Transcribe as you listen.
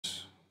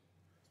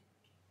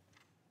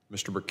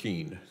Mr.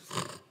 Brecheen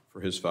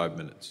for his 5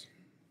 minutes.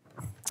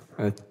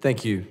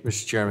 Thank you,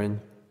 Mr.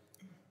 Chairman.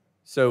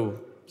 So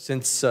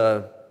since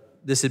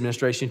this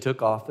administration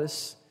took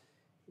office,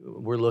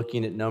 we're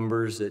looking at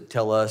numbers that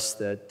tell us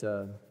that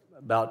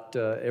about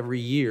every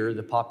year,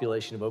 the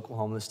population of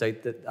Oklahoma, the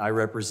state that I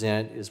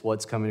represent, is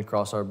what's coming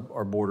across our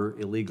border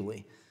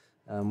illegally.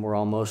 We're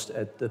almost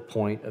at the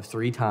point of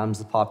 3 times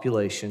the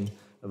population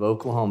of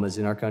Oklahoma is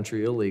in our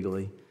country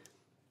illegally.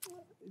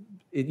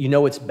 You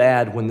know it's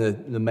bad when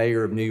the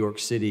mayor of New York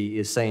City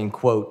is saying,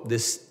 quote,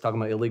 this,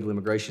 talking about illegal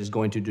immigration, is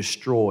going to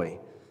destroy.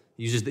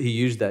 He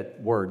used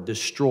that word,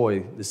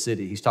 destroy the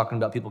city. He's talking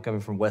about people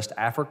coming from West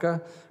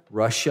Africa,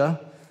 Russia.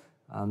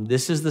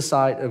 This is the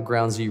site of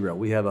ground zero.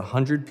 We have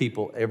 100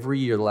 people every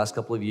year, the last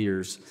couple of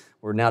years.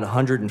 We're now at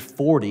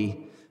 140.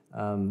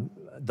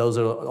 Those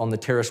are on the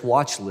terrorist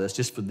watch list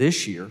just for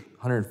this year,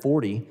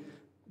 140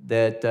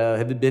 that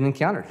have been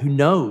encountered. Who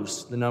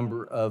knows the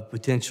number of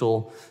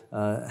potential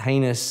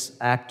heinous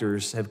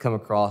actors have come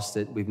across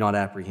that we've not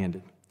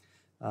apprehended.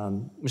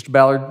 Mr.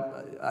 Ballard,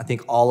 I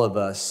think all of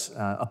us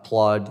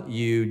applaud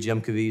you,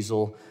 Jim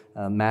Caviezel,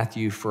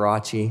 Matthew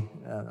Faraci,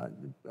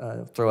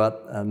 throw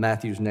out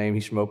Matthew's name,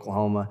 he's from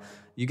Oklahoma.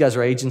 You guys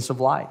are agents of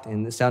light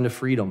and the sound of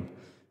freedom.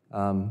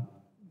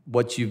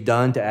 What you've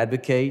done to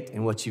advocate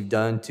and what you've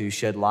done to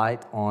shed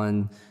light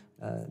on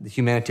the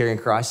humanitarian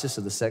crisis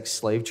of the sex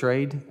slave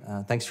trade.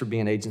 Thanks for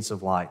being agents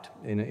of light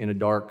in a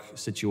dark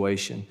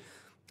situation.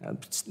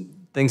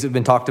 Things that have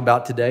been talked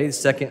about today, the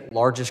second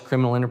largest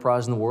criminal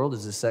enterprise in the world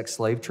is the sex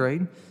slave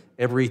trade.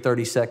 Every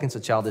 30 seconds,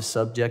 a child is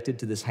subjected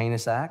to this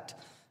heinous act.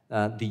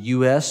 The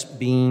U.S.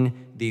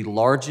 being the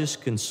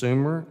largest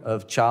consumer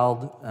of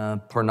child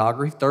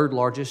pornography, third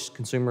largest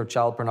consumer of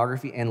child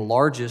pornography, and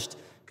largest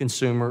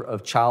consumer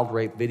of child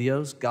rape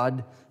videos.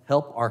 God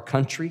help our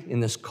country in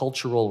this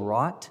cultural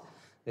rot.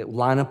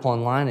 Line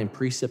upon line and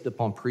precept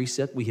upon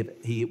precept,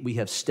 we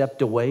have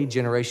stepped away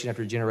generation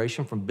after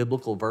generation from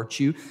biblical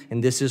virtue,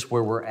 and this is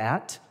where we're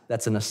at.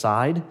 That's an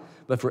aside.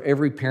 But for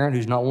every parent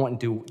who's not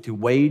wanting to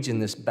wage in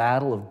this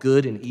battle of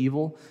good and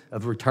evil,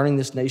 of returning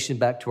this nation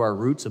back to our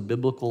roots of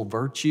biblical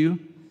virtue,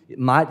 it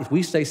might, if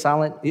we stay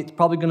silent, it's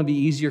probably going to be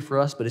easier for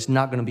us, but it's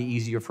not going to be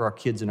easier for our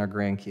kids and our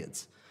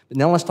grandkids. But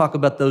now let's talk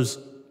about those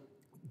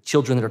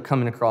children that are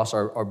coming across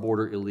our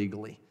border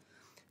illegally.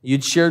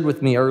 You'd shared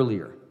with me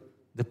earlier,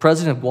 the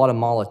president of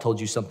Guatemala told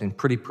you something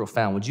pretty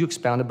profound. Would you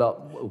expound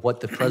about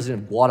what the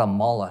president of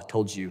Guatemala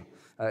told you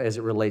as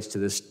it relates to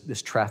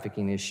this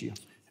trafficking issue?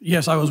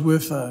 Yes, I was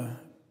with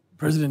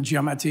President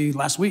Giamatti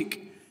last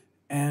week,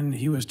 and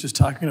he was just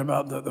talking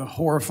about the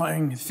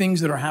horrifying things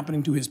that are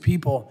happening to his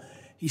people.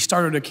 He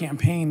started a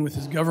campaign with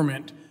his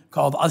government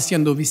called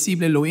Haciendo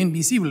Visible lo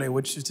Invisible,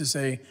 which is to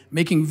say,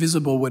 making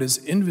visible what is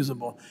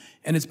invisible.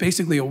 And it's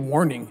basically a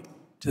warning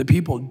to the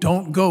people,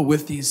 don't go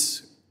with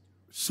these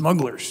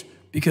smugglers,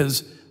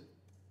 because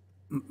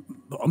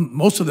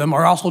most of them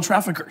are also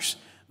traffickers.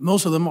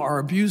 Most of them are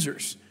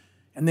abusers.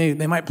 And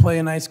they might play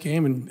a nice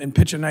game and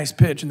pitch a nice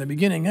pitch in the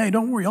beginning. Hey,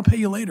 don't worry, I'll pay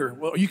you later.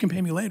 Well, you can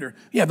pay me later.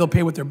 Yeah, they'll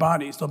pay with their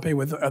bodies. They'll pay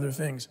with other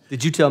things.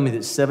 Did you tell me that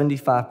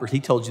 75%, he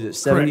told you that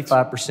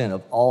 75%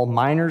 of all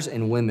minors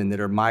and women that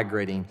are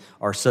migrating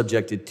are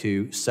subjected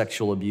to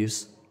sexual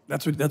abuse?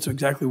 That's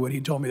exactly what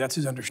he told me. That's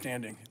his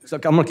understanding. So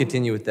I'm going to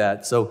continue with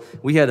that. So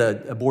we had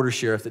a border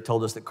sheriff that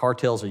told us that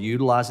cartels are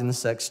utilizing the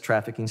sex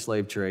trafficking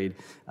slave trade,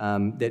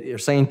 that are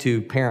saying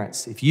to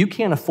parents, if you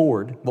can't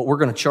afford what we're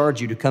going to charge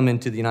you to come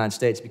into the United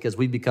States, because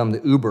we've become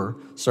the Uber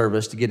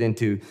service to get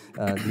into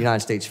the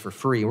United States for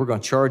free, and we're going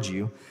to charge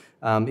you.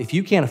 If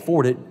you can't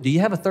afford it, do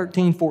you have a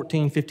 13,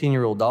 14,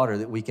 15-year-old daughter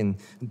that we can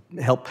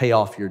help pay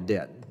off your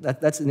debt?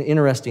 That's an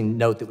interesting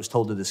note that was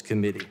told to this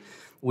committee.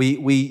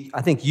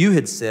 I think you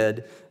had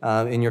said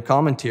in your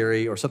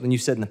commentary, or something you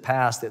said in the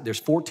past, that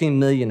there's $14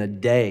 million a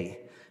day,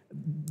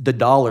 the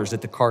dollars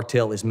that the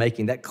cartel is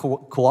making. That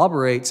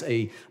corroborates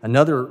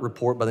another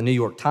report by the New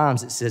York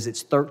Times that says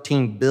it's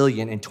 $13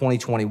 billion in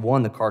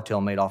 2021 the cartel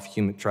made off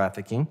human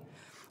trafficking.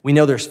 We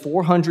know there's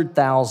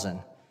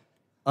 400,000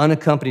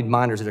 unaccompanied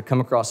minors that have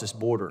come across this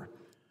border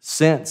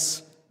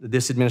since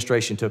this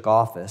administration took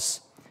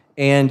office.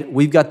 And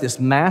we've got this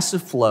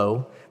massive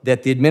flow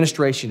that the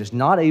administration is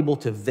not able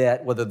to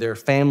vet whether their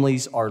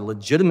families are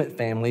legitimate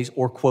families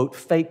or, quote,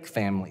 fake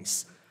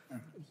families.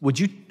 Would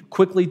you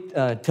quickly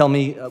tell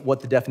me what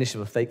the definition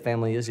of a fake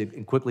family is,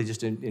 and quickly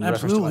just in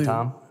reference to my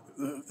time?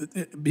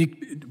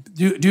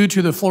 Due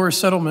to the Flores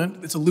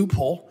settlement, it's a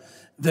loophole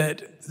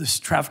that the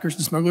traffickers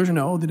and smugglers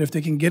know that if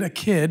they can get a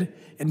kid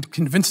and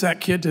convince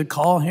that kid to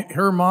call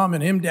her mom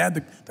and him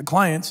dad, the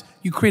clients,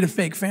 you create a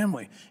fake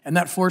family. And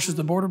that forces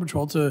the Border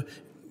Patrol to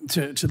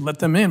to let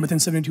them in within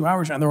 72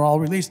 hours, and they're all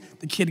released.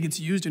 The kid gets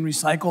used and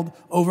recycled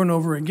over and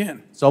over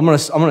again. So I'm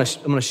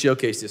gonna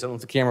showcase this. I don't know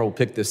if the camera will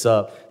pick this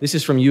up. This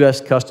is from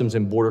U.S. Customs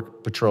and Border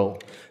Patrol.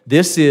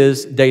 This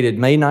is dated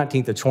May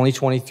 19th of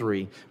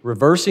 2023,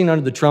 reversing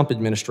under the Trump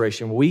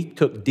administration. We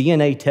took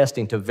DNA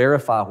testing to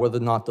verify whether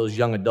or not those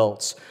young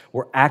adults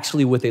were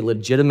actually with a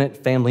legitimate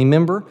family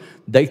member.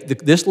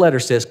 This letter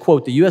says,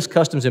 quote, the U.S.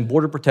 Customs and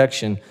Border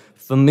Protection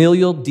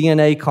familial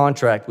DNA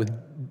contract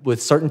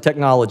with certain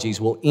technologies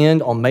will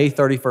end on May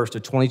 31st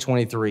of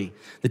 2023.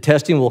 The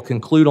testing will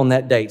conclude on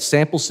that date.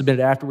 Samples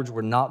submitted afterwards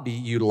will not be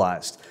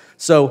utilized.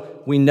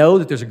 So we know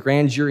that there's a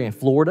grand jury in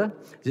Florida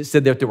that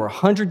said that there were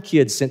 100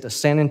 kids sent to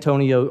San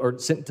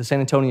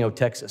Antonio,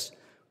 Texas,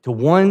 to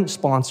one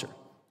sponsor.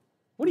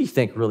 What do you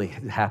think really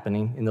is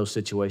happening in those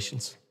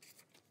situations?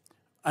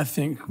 I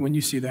think when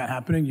you see that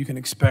happening, you can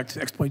expect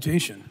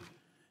exploitation.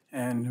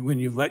 And when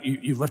you've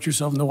left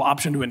yourself no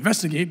option to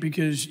investigate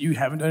because you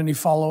haven't done any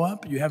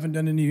follow-up, you haven't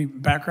done any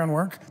background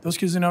work, those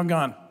kids are now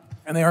gone,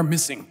 and they are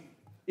missing.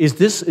 Is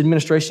this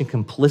administration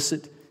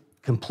complicit,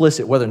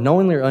 whether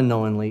knowingly or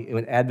unknowingly,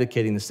 in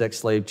advocating the sex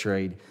slave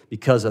trade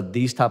because of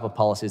these type of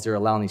policies? They're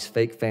allowing these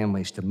fake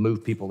families to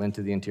move people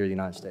into the interior of the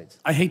United States.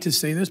 I hate to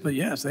say this, but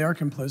yes, they are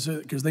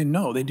complicit because they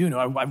do know.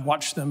 I've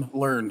watched them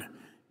learn,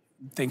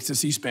 thanks to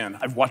C-SPAN.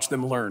 I've watched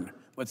them learn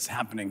what's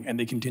happening, and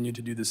they continue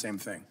to do the same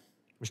thing.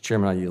 Mr.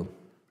 Chairman, I yield.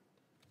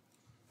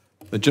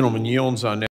 The gentleman yields. I now